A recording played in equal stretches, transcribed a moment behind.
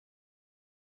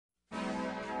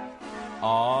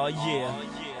Oh yeah.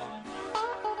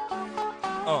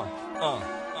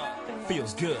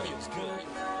 Feels good.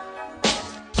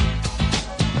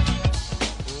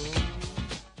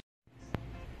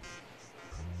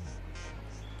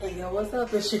 Hey yo, what's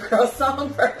up? It's your girl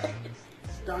Songbird.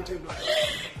 Dante Black.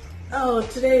 Oh,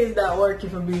 today is not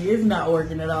working for me. It's not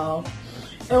working at all.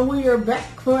 And we are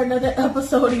back for another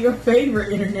episode of your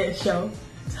favorite internet show.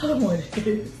 Tell them what it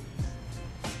is.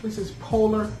 This is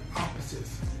Polar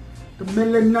Opposites, the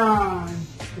Melanin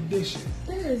edition.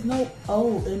 There is no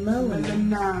O in Melanin.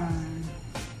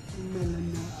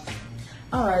 Melanin.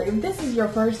 Alright, if this is your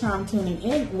first time tuning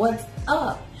in, what's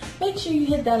up? Make sure you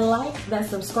hit that like, that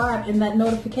subscribe, and that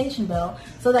notification bell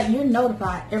so that you're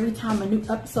notified every time a new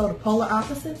episode of Polar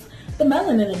Opposites, the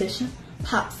Melanin edition,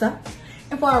 pops up.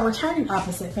 And for our returning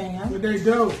opposite fam, What they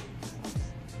do.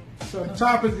 So the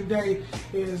topic today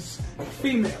is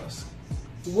females.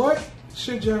 What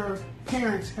should your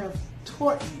parents have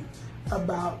taught you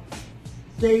about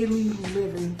daily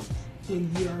living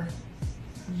in your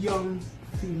young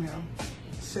female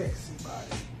sexy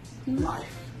body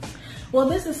life? well,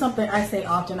 this is something I say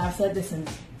often. I've said this in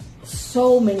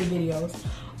so many videos.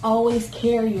 Always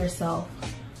carry yourself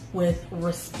with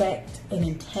respect and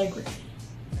integrity.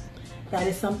 That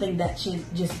is something that should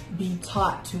just be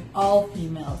taught to all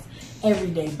females every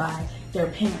day by their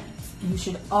parents. You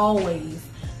should always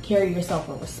carry yourself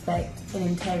with respect and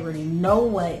integrity. Know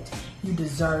what you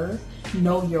deserve.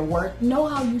 Know your worth. Know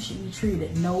how you should be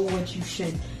treated. Know what you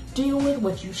should deal with,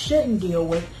 what you shouldn't deal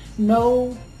with.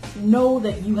 Know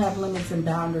that you have limits and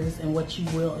boundaries and what you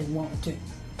will and won't do.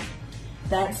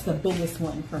 That's the biggest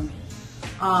one for me.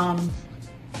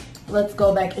 Let's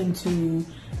go back into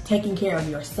taking care of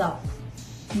yourself.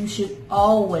 You should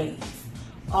always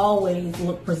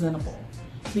look presentable.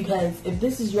 Because if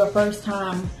this is your first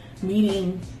time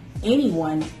meeting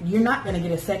anyone, you're not going to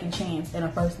get a second chance in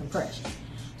a first impression.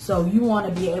 So you want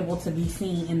to be able to be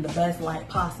seen in the best light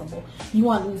possible. You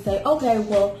want to say, okay,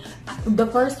 well, the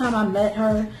first time I met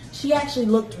her, she actually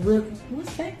looked really...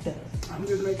 What's back there? I'm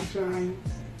just making sure I ain't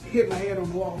hit my head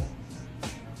on the wall.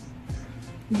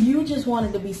 You just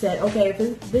wanted to be said, okay,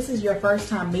 if this is your first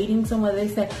time meeting someone, they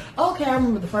say, okay, I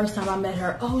remember the first time I met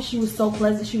her. Oh, she was so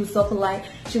pleasant. She was so polite.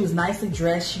 She was nicely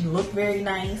dressed. She looked very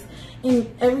nice.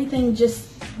 And everything just,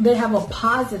 they have a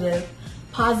positive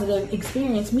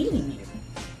experience meeting you.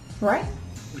 Right?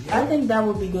 I think that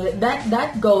would be good.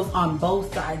 That goes on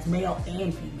both sides, male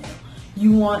and female.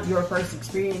 You want your first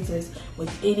experiences with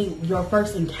your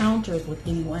first encounters with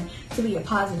anyone to be a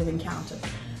positive encounter.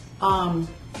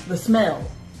 The smell.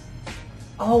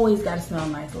 Always got to smell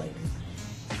nice, ladies.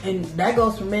 And that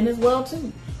goes for men as well,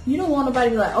 too. You don't want nobody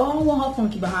to be like, oh, I don't want her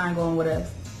funky behind going with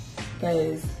us.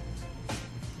 Because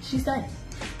she stank.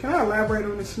 Can I elaborate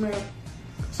on the smell?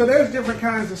 So there's different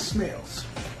kinds of smells.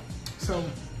 So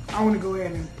I want to go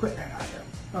ahead and put that out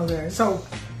there. Okay. So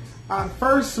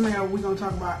first smell we're going to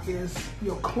talk about is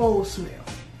your clothes smell.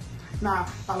 Now,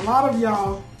 a lot of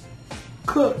y'all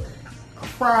cook,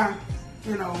 fry,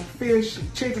 fish,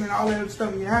 chicken, and all that other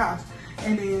stuff in your house,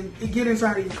 and then it get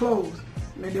inside of your clothes.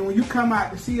 And then when you come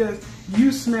out to see us,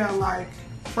 you smell like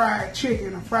fried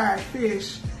chicken or fried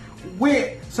fish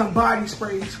with some body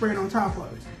spray sprayed on top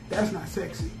of it. That's not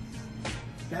sexy.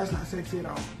 That's not sexy at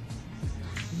all.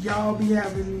 Y'all be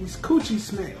having these coochie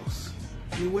smells.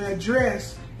 You wear a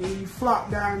dress and you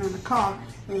flop down in the car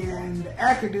and the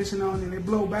air conditioner on and it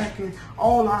blow back in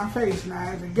all our face. Now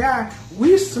as a guy,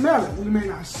 we smell it. We may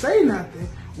not say nothing,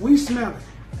 we smell it.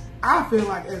 I feel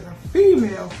like as a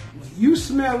female, when you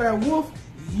smell that wolf,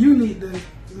 you need to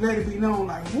let it be known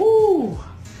like, woo,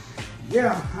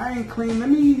 yeah, I ain't clean. Let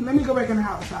me go back in the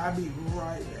house. I'll be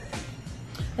right back.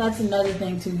 That's another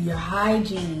thing too. Your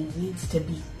hygiene needs to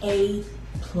be A+.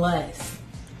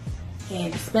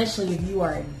 And especially if you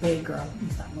are a big girl,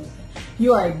 stop moving. If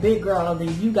you are a big girl,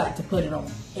 then you got to put it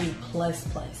on A++.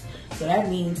 So that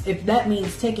means, if that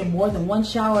means taking more than one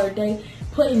shower a day,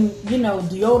 putting,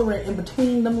 deodorant in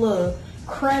between them little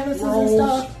crevices rolls. and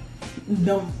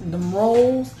stuff, them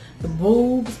rolls, the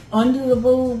boobs, under the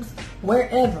boobs,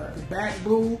 wherever. The back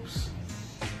boobs.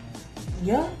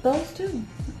 Yeah, those too.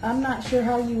 I'm not sure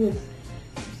how you would,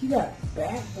 if you got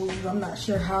back boobs, I'm not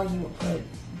sure how you would put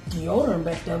deodorant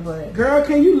back there, but... Girl,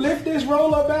 can you lift this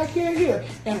roll up back here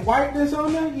and wipe this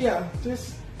on there? Yeah,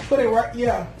 just put it right,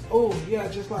 yeah. Oh, yeah,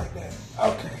 just like that.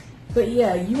 Okay. But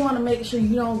yeah, you want to make sure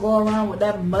you don't go around with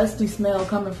that musty smell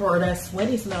coming from, or that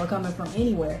sweaty smell coming from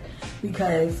anywhere.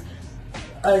 Because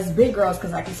us big girls,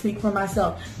 because I can speak for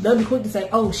myself, they'll be quick to say,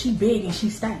 oh, she big and she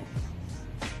stank.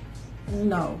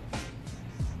 No.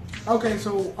 Okay,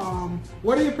 so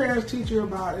what do your parents teach you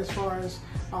about as far as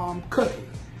cooking?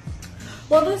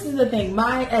 Well, this is the thing.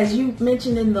 As you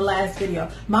mentioned in the last video,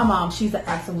 my mom, she's a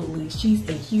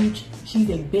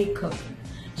big cooker.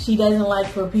 She doesn't like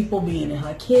for people being in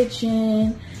her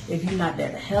kitchen if you're not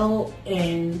there to help.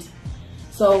 And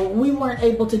so we weren't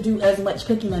able to do as much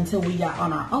cooking until we got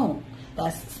on our own.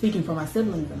 That's speaking for my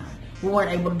siblings and I. We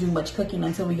weren't able to do much cooking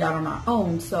until we got on our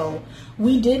own. So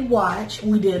we did watch,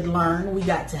 we did learn, we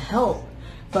got to help,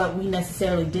 but we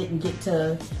necessarily didn't get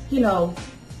to,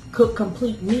 cook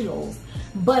complete meals.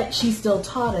 But she still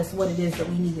taught us what it is that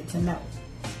we needed to know.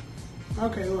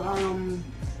 Okay, well,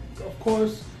 of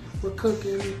course, with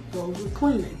cooking goes with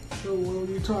cleaning. So what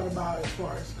were you taught about as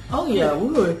far as? Oh yeah,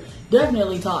 we were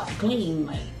definitely taught to clean.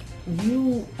 Like,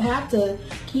 you have to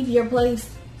keep your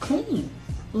place clean.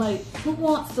 Like, who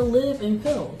wants to live in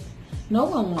filth? No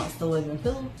one wants to live in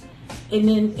filth. And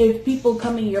then if people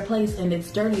come in your place and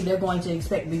it's dirty, they're going to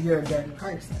expect that you're a dirty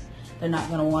person. They're not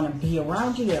going to want to be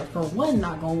around you. They're, for one,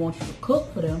 not going to want you to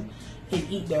cook for them and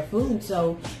eat their food.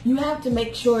 So you have to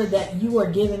make sure that you are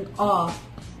giving off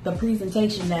the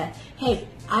presentation that, hey,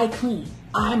 I clean.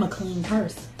 I'm a clean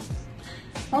person.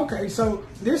 Okay, so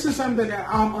this is something that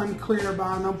I'm unclear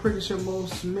about, and I'm pretty sure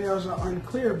most males are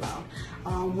unclear about.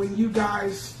 When you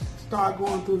guys start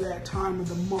going through that time of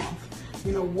the month,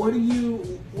 what do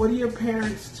your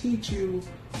parents teach you?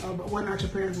 Well, not your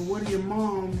parents, but what do your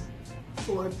mom,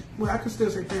 or well, I can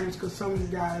still say parents because some of you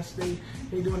guys they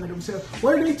doing it themselves.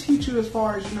 What do they teach you as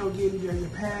far as getting your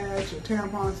pads, your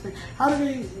tampons, thing? How's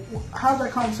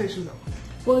that conversation go?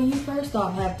 Well, you first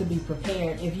off have to be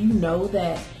prepared. If you know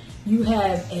that you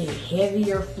have a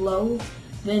heavier flow,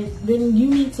 then you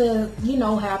need to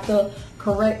have the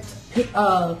correct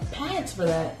pads for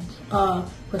that,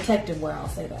 protective wear. I'll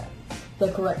say that,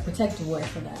 the correct protective wear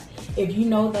for that. If you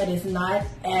know that it's not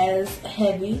as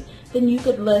heavy, then you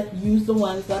could use the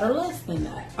ones that are less than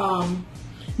that.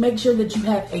 Make sure that you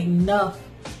have enough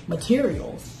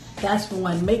materials. That's for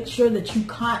one. Make sure that you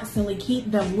constantly keep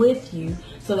them with you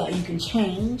so that you can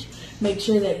change. Make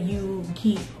sure that you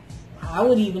keep, I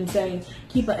would even say,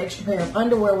 keep an extra pair of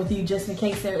underwear with you just in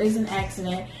case there is an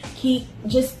accident. Keep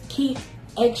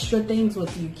extra things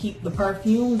with you. Keep the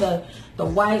perfume, the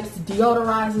wipes,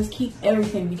 deodorizers, keep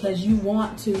everything because you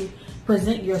want to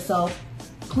present yourself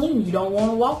clean. You don't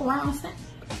want to walk around stank.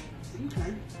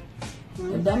 Okay.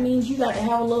 If that means you got to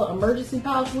have a little emergency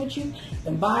pouch with you,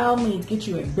 then by all means get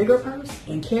you a bigger purse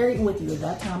and carry it with you at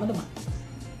that time of the month.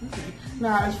 Okay.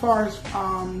 Now, as far as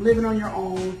living on your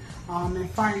own and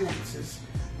finances,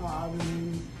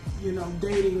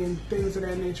 dating and things of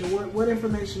that nature, what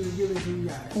information is given to you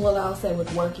guys? Well, I'll say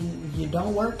with working, you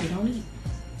don't work, you don't eat.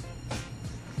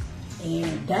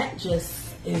 And that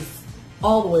just is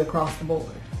all the way across the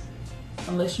board.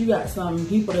 Unless you got some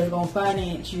people that's going to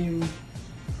finance you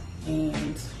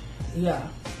and, yeah.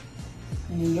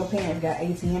 And your parents got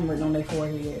ATM written on their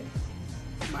forehead.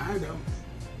 Mine don't.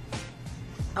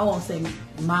 I won't say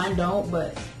mine don't,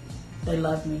 but they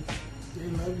love me. They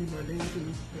love you, but they ain't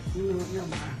never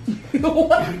mind.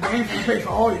 What? They ain't gonna pay for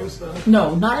all your stuff.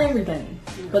 No, not everything.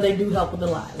 Yeah. But they do help with a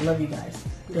lot. I love you guys.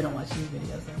 They don't watch these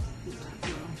videos though.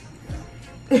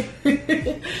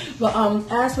 But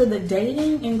as for the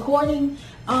dating and courting,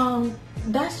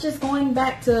 that's just going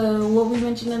back to what we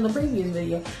mentioned in the previous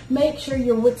video. Make sure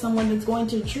you're with someone that's going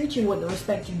to treat you with the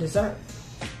respect you deserve.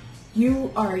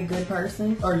 You are a good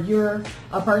person, or you're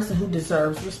a person who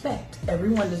deserves respect.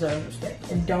 Everyone deserves respect,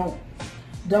 and don't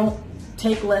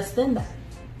take less than that.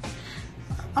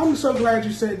 I'm so glad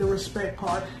you said the respect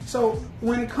part. So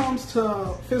when it comes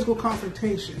to physical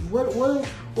confrontation, what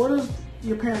does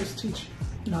your parents teach you?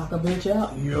 Knock a bitch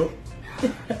out. Yep.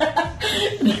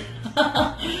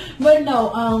 But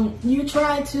no, you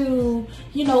try to,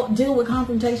 deal with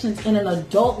confrontations in an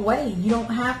adult way. You don't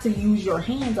have to use your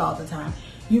hands all the time.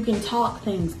 You can talk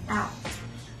things out.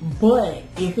 But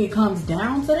if it comes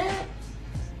down to that,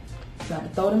 you got to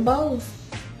throw them bows.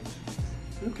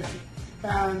 Okay.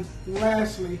 And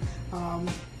lastly,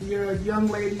 you're a young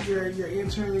lady, you're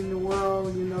entering the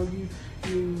world,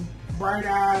 you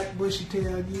bright-eyed,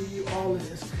 bushy-tailed, you all of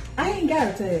this. I ain't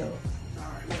got to tell.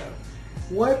 All right, well,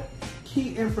 what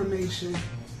key information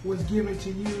was given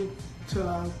to you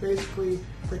to basically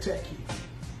protect you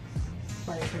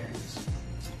by your parents?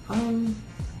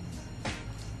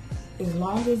 As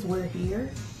long as we're here,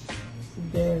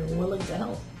 they're willing to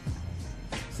help.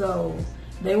 So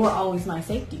they were always my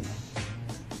safety net.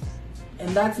 And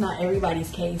that's not everybody's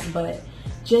case, but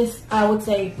just, I would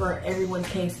say for everyone's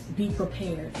case, be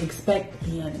prepared. Expect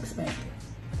the unexpected.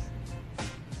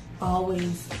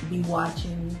 Always be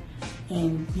watching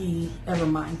and be ever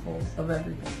mindful of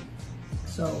everything.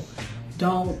 So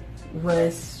don't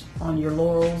rest on your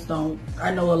laurels. Don't.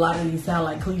 I know a lot of these sound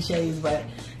like cliches, but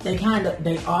they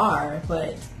are.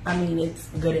 But I mean, it's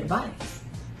good advice.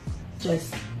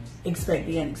 Just expect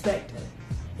the unexpected.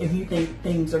 If you think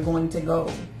things are going to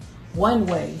go one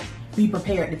way, be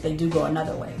prepared if they do go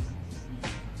another way.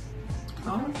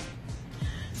 All right.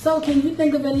 So can you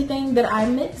think of anything that I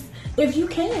missed? If you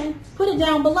can, put it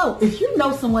down below. If you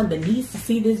know someone that needs to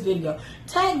see this video,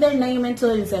 tag their name into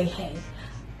it and say, hey,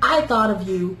 I thought of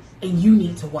you and you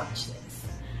need to watch this.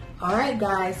 All right,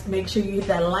 guys, make sure you hit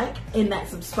that like and that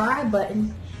subscribe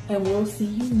button, and we'll see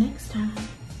you next time.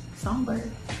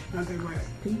 Songbird. Nothing great.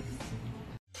 Peace.